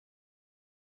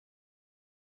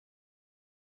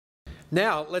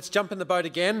Now, let's jump in the boat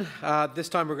again. This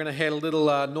time we're going to head a little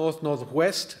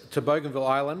north-northwest to Bougainville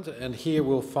Island, and here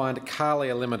we'll find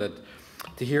Kalia Limited.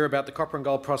 To hear about the copper and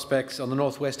gold prospects on the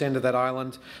northwest end of that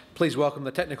island, please welcome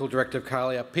the Technical Director of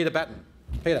Kalia, Peter Batten.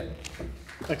 Peter.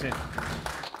 Thanks, Andrew.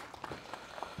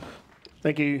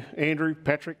 Thank you, Andrew,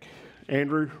 Patrick,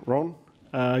 Andrew, Ron.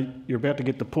 You're about to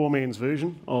get the poor man's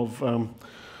version of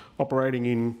operating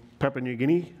in Papua New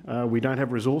Guinea. We don't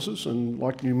have resources, and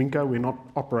like New Minko, we're not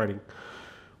operating.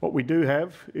 What we do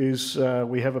have is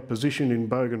we have a position in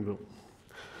Bougainville.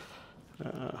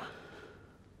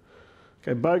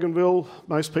 Okay, Bougainville,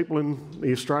 most people in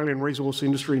the Australian resource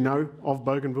industry know of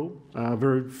Bougainville.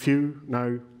 Very few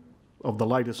know of the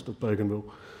latest of Bougainville.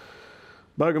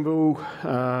 Bougainville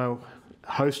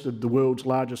hosted the world's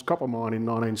largest copper mine in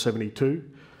 1972.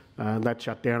 That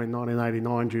shut down in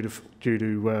 1989 due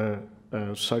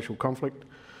to social conflict,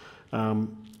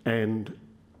 and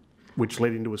which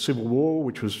led into a civil war,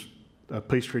 which was a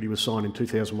peace treaty was signed in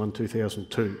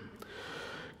 2001-2002.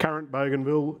 Current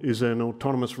Bougainville is an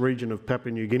autonomous region of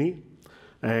Papua New Guinea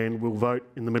and will vote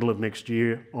in the middle of next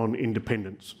year on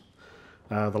independence.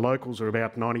 The locals are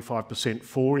about 95%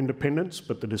 for independence,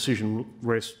 but the decision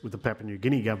rests with the Papua New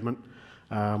Guinea government,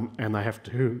 and they have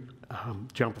to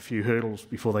jump a few hurdles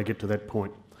before they get to that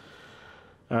point.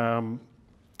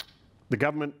 The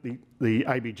government, the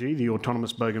ABG, the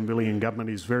Autonomous Bougainvillean Government,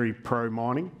 is very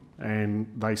pro-mining, and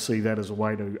they see that as a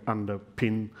way to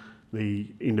underpin the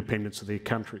independence of their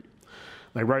country.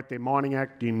 They wrote their Mining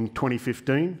Act in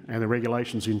 2015 and the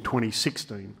regulations in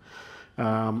 2016.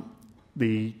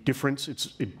 The difference,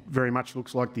 it very much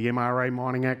looks like the MRA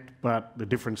Mining Act, but the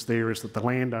difference there is that the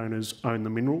landowners own the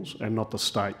minerals and not the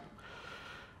state.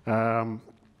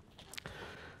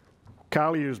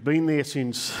 Kalia has been there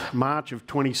since March of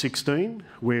 2016,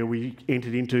 where we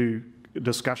entered into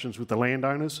discussions with the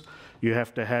landowners. You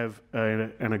have to have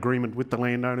an agreement with the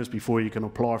landowners before you can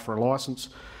apply for a licence.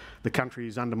 The country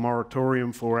is under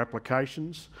moratorium for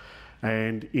applications,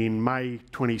 and in May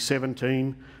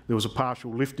 2017 there was a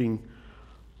partial lifting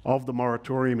of the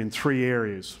moratorium in 3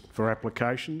 areas for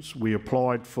applications. We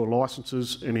applied for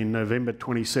licences, and in November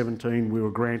 2017 we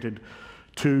were granted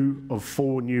 2 of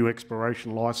 4 new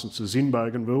exploration licences in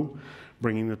Bougainville,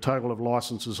 bringing the total of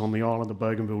licences on the island of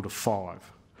Bougainville to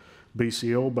 5.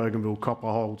 BCL, Bougainville Copper,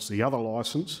 holds the other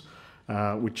licence,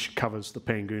 which covers the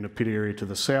Panguna pit area to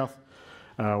the south.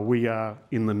 We are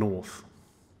in the north.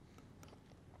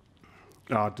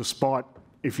 Despite,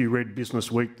 if you read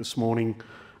Business Week this morning,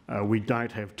 we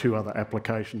don't have 2 other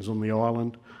applications on the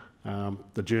island.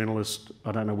 The journalist,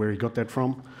 I don't know where he got that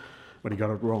from, but he got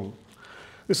it wrong.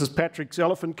 This is Patrick's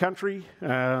Elephant Country.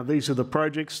 These are the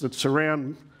projects that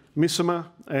surround Missima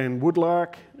and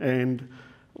Woodlark, and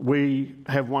we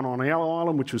have one on our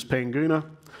island, which was Panguna.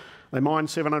 They mined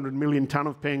 700 million tonne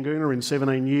of Panguna in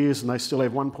 17 years, and they still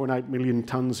have 1.8 million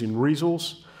tonnes in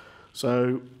resource.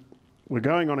 So we're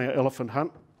going on our elephant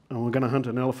hunt, and we're going to hunt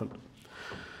an elephant.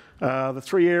 The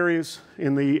 3 areas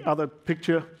in the other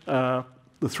picture, the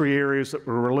 3 areas that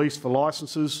were released for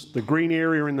licences. The green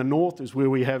area in the north is where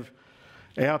we have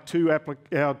our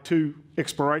two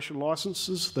exploration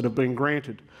licences that have been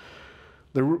granted.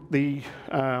 The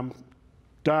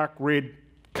dark red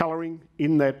colouring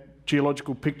in that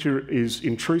geological picture is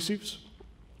intrusives.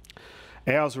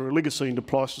 Ours are Oligocene to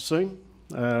Pleistocene,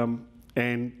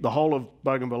 and the whole of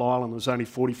Bougainville Island is only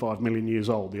 45 million years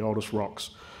old, the oldest rocks.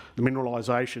 The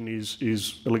mineralisation is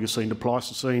Oligocene to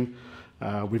Pleistocene.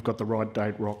 We've got the right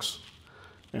date rocks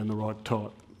and the right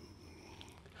type.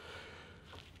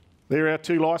 There are our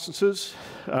 2 licences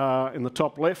in the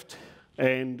top left,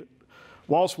 and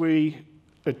whilst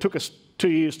it took us 2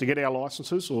 years to get our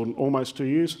licences, or almost 2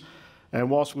 years, and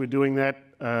whilst we were doing that,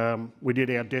 we did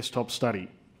our desktop study.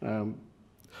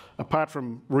 Apart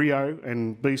from Rio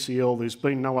and BCL, there's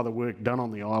been no other work done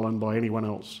on the island by anyone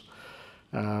else.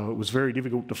 It was very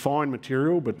difficult to find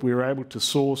material, but we were able to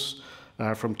source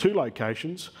from 2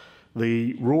 locations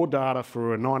the raw data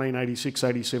for a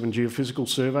 1986-87 geophysical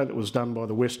survey that was done by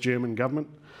the West German government,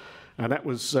 and that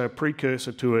was a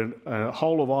precursor to a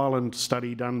whole of island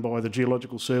study done by the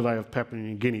Geological Survey of Papua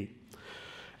New Guinea.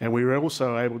 And we were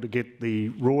also able to get the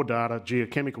raw data,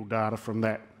 geochemical data from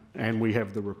that, and we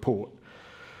have the report.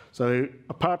 So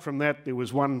apart from that, there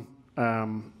was one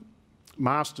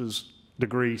master's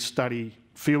degree study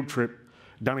field trip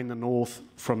done in the north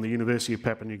from the University of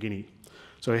Papua New Guinea.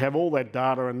 So we have all that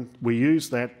data, and we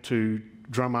use that to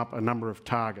drum up a number of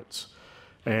targets.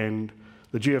 And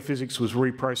the geophysics was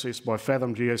reprocessed by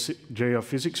Fathom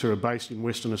Geophysics, who are based in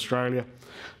Western Australia.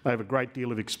 They have a great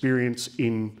deal of experience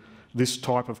in this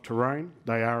type of terrain.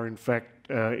 They are in fact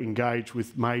engaged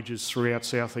with majors throughout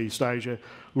Southeast Asia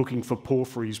looking for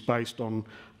porphyries based on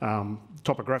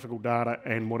topographical data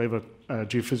and whatever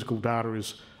geophysical data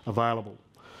is available.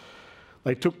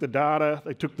 They took the data,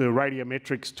 they took the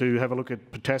radiometrics to have a look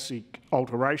at potassic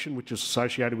alteration, which is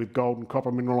associated with gold and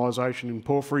copper mineralisation in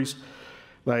porphyries.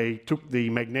 They took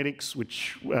the magnetics,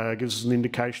 which gives us an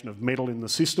indication of metal in the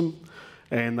system,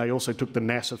 and they also took the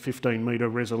NASA 15-metre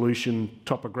resolution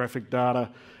topographic data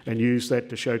and used that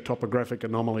to show topographic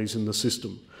anomalies in the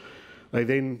system. They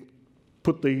then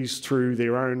put these through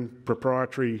their own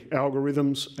proprietary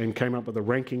algorithms and came up with a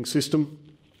ranking system,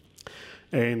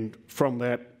 and from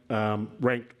that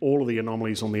ranked all of the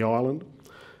anomalies on the island.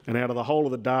 And out of the whole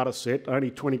of the data set, only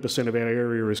 20% of our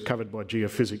area is covered by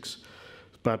geophysics.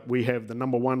 But we have the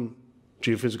number 1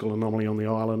 geophysical anomaly on the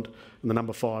island, and the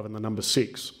number 5 and the number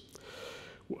 6.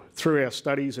 Through our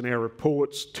studies and our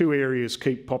reports, 2 areas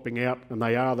keep popping out, and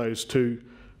they are those 2.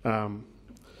 They're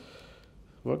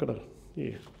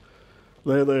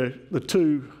the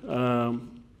 2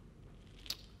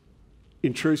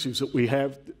 intrusives that we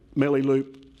have, Melly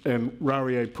Loop and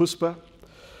Rario Puspa.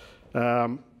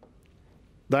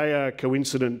 They are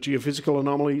coincident geophysical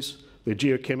anomalies, they're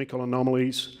geochemical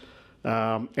anomalies,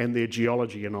 and their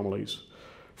geology anomalies.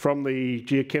 From the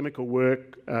geochemical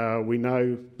work, we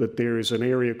know that there is an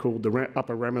area called the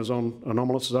Upper Ramazan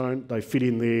Anomalous Zone. They fit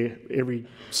in there. Every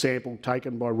sample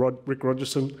taken by Rick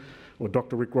Rogerson, or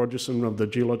Dr. Rick Rogerson of the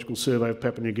Geological Survey of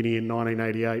Papua New Guinea in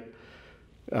 1988,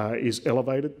 is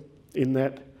elevated in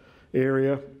that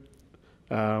area.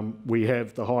 We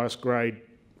have the highest grade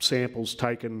samples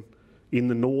taken in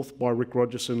the north by Rick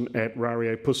Rogerson at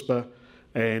Rario Puspa,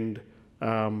 and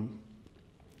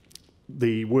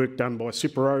the work done by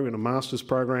Cipro in a master's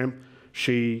program,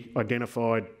 she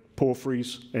identified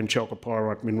porphyries and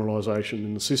chalcopyrite mineralisation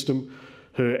in the system.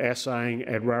 Her assaying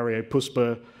at Rario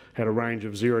Puspa had a range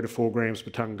of 0 to 4 grams per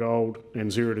tonne gold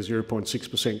and 0 to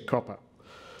 0.6% copper.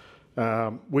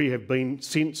 We have been,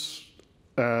 since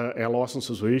our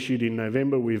licences were issued in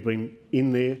November, we've been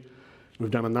in there.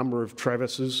 We've done a number of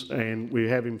traverses, and we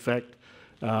have in fact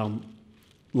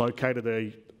located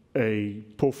a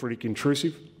porphyritic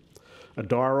intrusive, a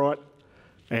diorite,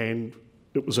 and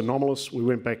it was anomalous. We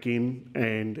went back in,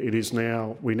 and it is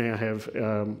now, we now have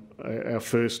our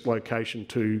first location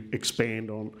to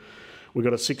expand on. We've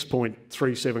got a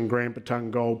 6.37 gram per tonne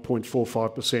gold,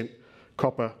 0.45%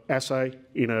 copper assay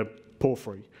in a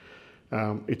porphyry.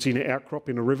 It's in an outcrop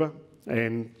in a river,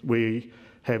 and we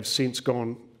have since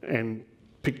gone and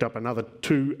picked up another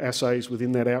 2 assays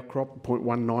within that outcrop,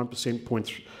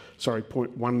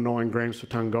 0.19 grams per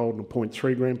tonne gold and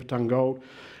 0.3 gram per tonne gold.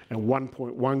 And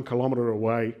 1.1 kilometre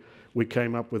away, we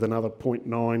came up with another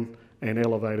 0.9 and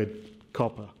elevated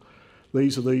copper.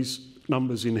 These are these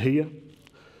numbers in here.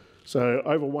 So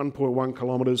over 1.1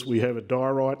 kilometres, we have a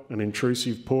diorite, an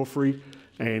intrusive porphyry,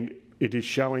 and it is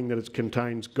showing that it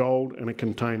contains gold and it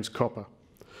contains copper.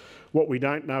 What we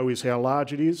don't know is how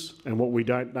large it is, and what we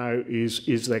don't know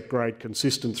is that grade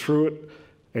consistent through it,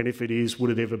 and if it is,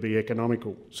 would it ever be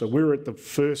economical? So we're at the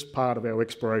first part of our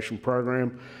exploration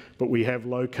program, but we have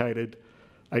located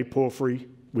a porphyry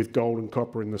with gold and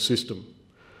copper in the system.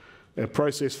 Our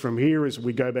process from here is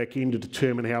we go back in to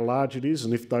determine how large it is,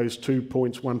 and if those 2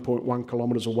 points 1.1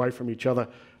 kilometres away from each other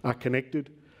are connected,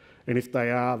 and if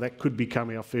they are, that could become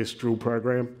our first drill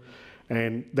program,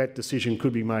 and that decision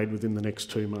could be made within the next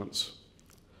 2 months.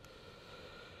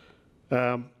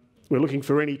 We're looking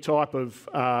for any type of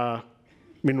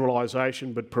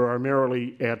mineralisation, but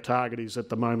primarily our target is at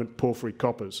the moment porphyry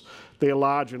coppers. They're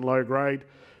large and low grade.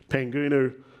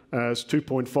 Panguna is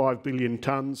 2.5 billion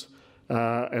tonnes,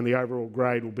 and the overall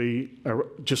grade will be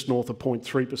just north of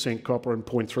 0.3% copper and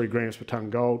 0.3 grams per tonne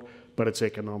gold, but it's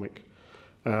economic.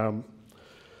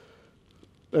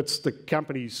 That's the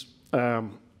company's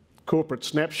corporate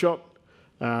snapshot.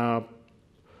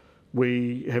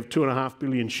 We have 2.5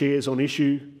 billion shares on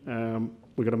issue.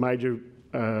 We've got a major,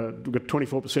 we've got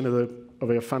 24% of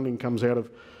our funding comes out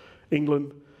of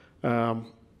England,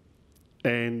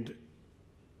 and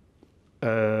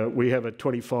we have a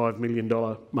 $25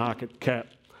 million market cap,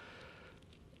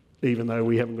 even though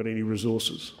we haven't got any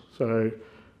resources. So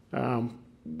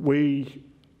we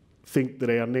think that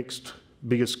our next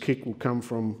biggest kick will come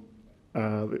from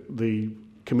the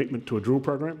commitment to a drill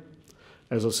program.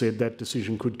 As I said, that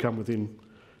decision could come within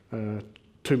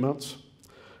 2 months.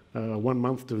 1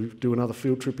 month to do another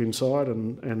field trip inside,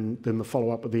 and then the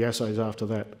follow-up of the assays after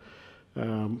that.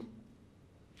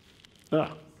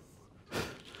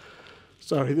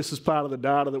 Sorry, this is part of the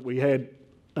data that we had,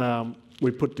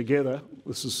 we put together.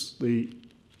 This is the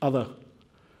other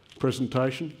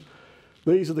presentation.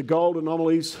 These are the gold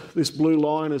anomalies. This blue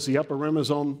line is the upper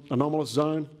Ramazan anomalous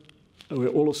zone, where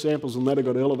all the samples on that have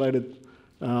got elevated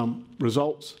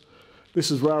results.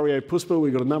 This is Rario Puspa.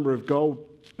 We've got a number of gold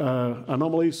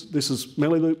anomalies. This is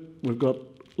Meliloop. We've got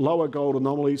lower gold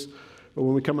anomalies. But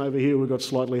when we come over here, we've got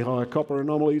slightly higher copper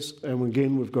anomalies. And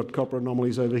again, we've got copper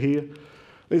anomalies over here.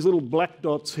 These little black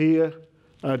dots here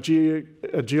are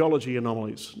geology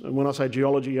anomalies. And when I say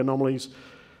geology anomalies,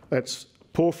 that's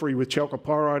porphyry with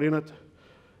chalcopyrite in it,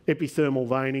 epithermal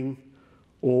veining,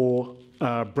 or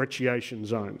brecciation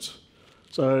zones.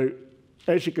 So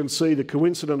as you can see, the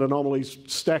coincident anomalies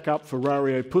stack up for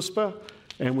Rario Puspa,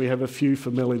 and we have a few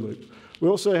for Meliloop. We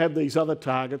also have these other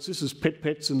targets. This is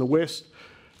Pets in the west.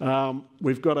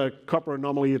 We've got a copper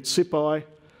anomaly at Sipai.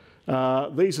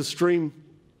 These are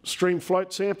stream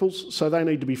float samples, so they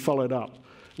need to be followed up.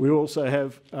 We also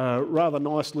have a rather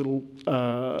nice little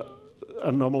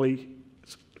anomaly,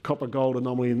 copper gold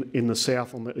anomaly in the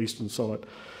south on the eastern side.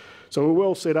 So we're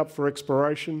well set up for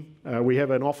exploration. We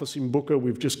have an office in Booker.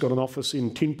 We've just got an office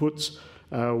in Tinputs.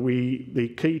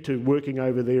 The key to working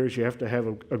over there is you have to have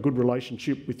a good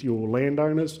relationship with your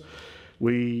landowners.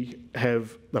 The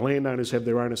landowners have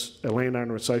their own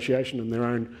landowner association and their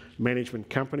own management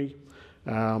company.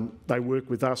 They work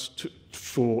with us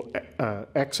for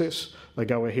access. They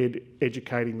go ahead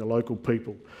educating the local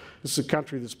people. This is a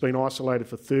country that's been isolated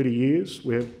for 30 years.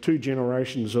 We have 2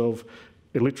 generations of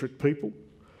illiterate people,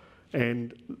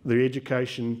 and their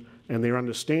education and their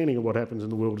understanding of what happens in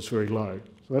the world is very low.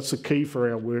 So that's the key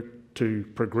for our work to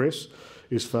progress,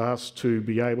 is for us to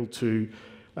be able to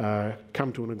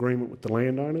come to an agreement with the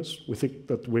landowners. We think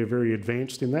that we're very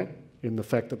advanced in that, in the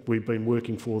fact that we've been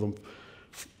working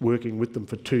with them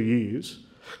for 2 years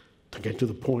to get to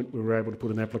the point where we're able to put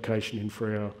an application in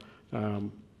for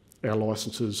our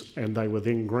licences, and they were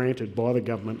then granted by the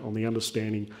government on the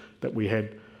understanding that we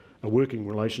had a working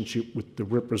relationship with the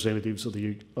representatives of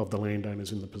the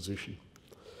landowners in the position.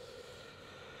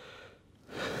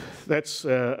 That's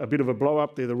a bit of a blow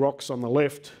up there. The rocks on the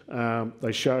left,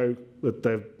 they show that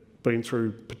they've been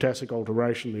through potassic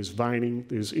alteration. There's veining,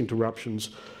 there's interruptions.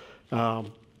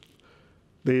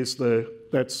 That's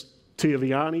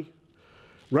Tiaviani.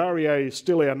 Rario is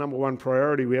still our #1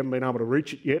 priority. We haven't been able to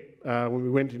reach it yet. When we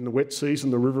went in the wet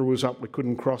season, the river was up, we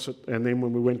couldn't cross it. And then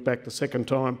when we went back the second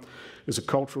time, there's a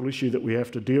cultural issue that we have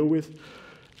to deal with.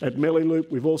 At Meliloop,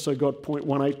 we've also got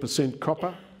 0.18%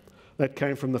 copper. That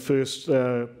came from the first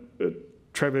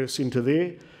traverse into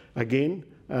there. Again,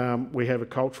 we have a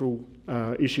cultural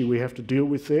issue we have to deal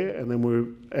with there, and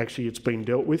then it's been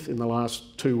dealt with in the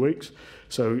last 2 weeks.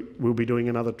 So we'll be doing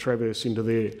another traverse into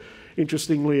there.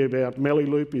 Interestingly about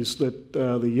Meliloop is that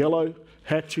the yellow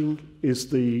hatching is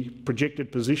the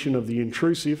projected position of the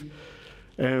intrusive,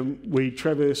 and we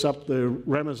traverse up the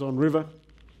Ramazan River,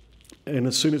 and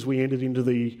as soon as we entered into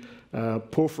the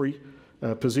porphyry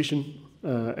position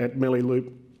at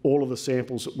Meliloop, all of the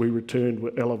samples that we returned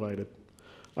were elevated.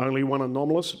 Only one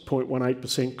anomalous,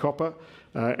 0.18% copper,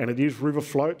 and it is river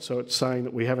float, so it's saying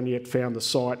that we haven't yet found the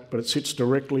site, but it sits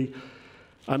directly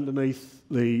underneath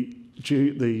the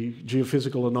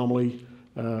geophysical anomaly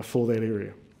for that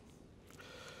area.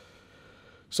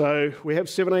 So we have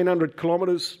 1,700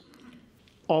 kilometres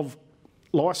of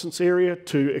licence area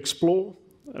to explore.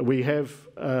 We have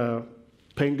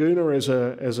Panguna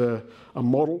as a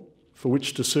model for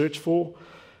which to search for.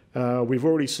 We've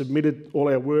already submitted all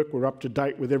our work. We're up to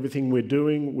date with everything we're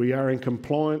doing. We are in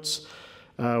compliance.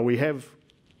 We have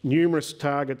numerous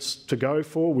targets to go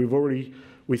for.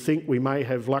 We think we may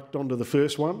have lucked onto the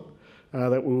first one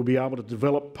that we will be able to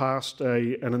develop past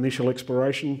an initial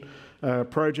exploration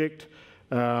project.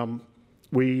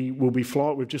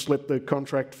 We've just let the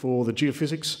contract for the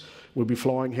geophysics. We'll be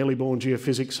flying heliborne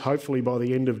geophysics hopefully by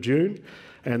the end of June,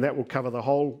 and that will cover the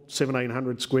whole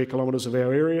 1,700 square kilometres of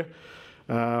our area.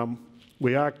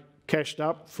 We are cashed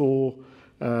up for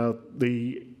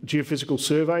the geophysical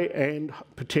survey and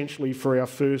potentially for our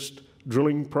first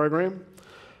drilling program.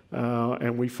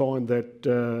 And we find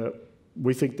that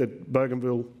we think that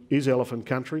Bougainville is elephant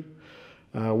country.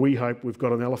 We hope we've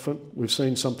got an elephant. We've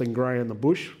seen something grey in the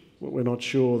bush, but we're not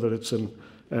sure that it's an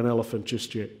elephant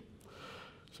just yet.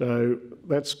 So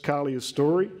that's Kalia's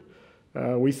story.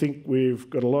 We think we've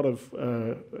got a lot of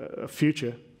a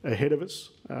future ahead of us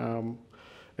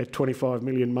at 25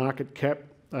 million market cap,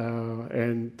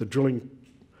 and the drilling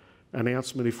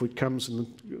announcement, if it comes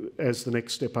as the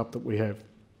next step up that we have.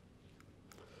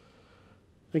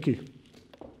 Thank you.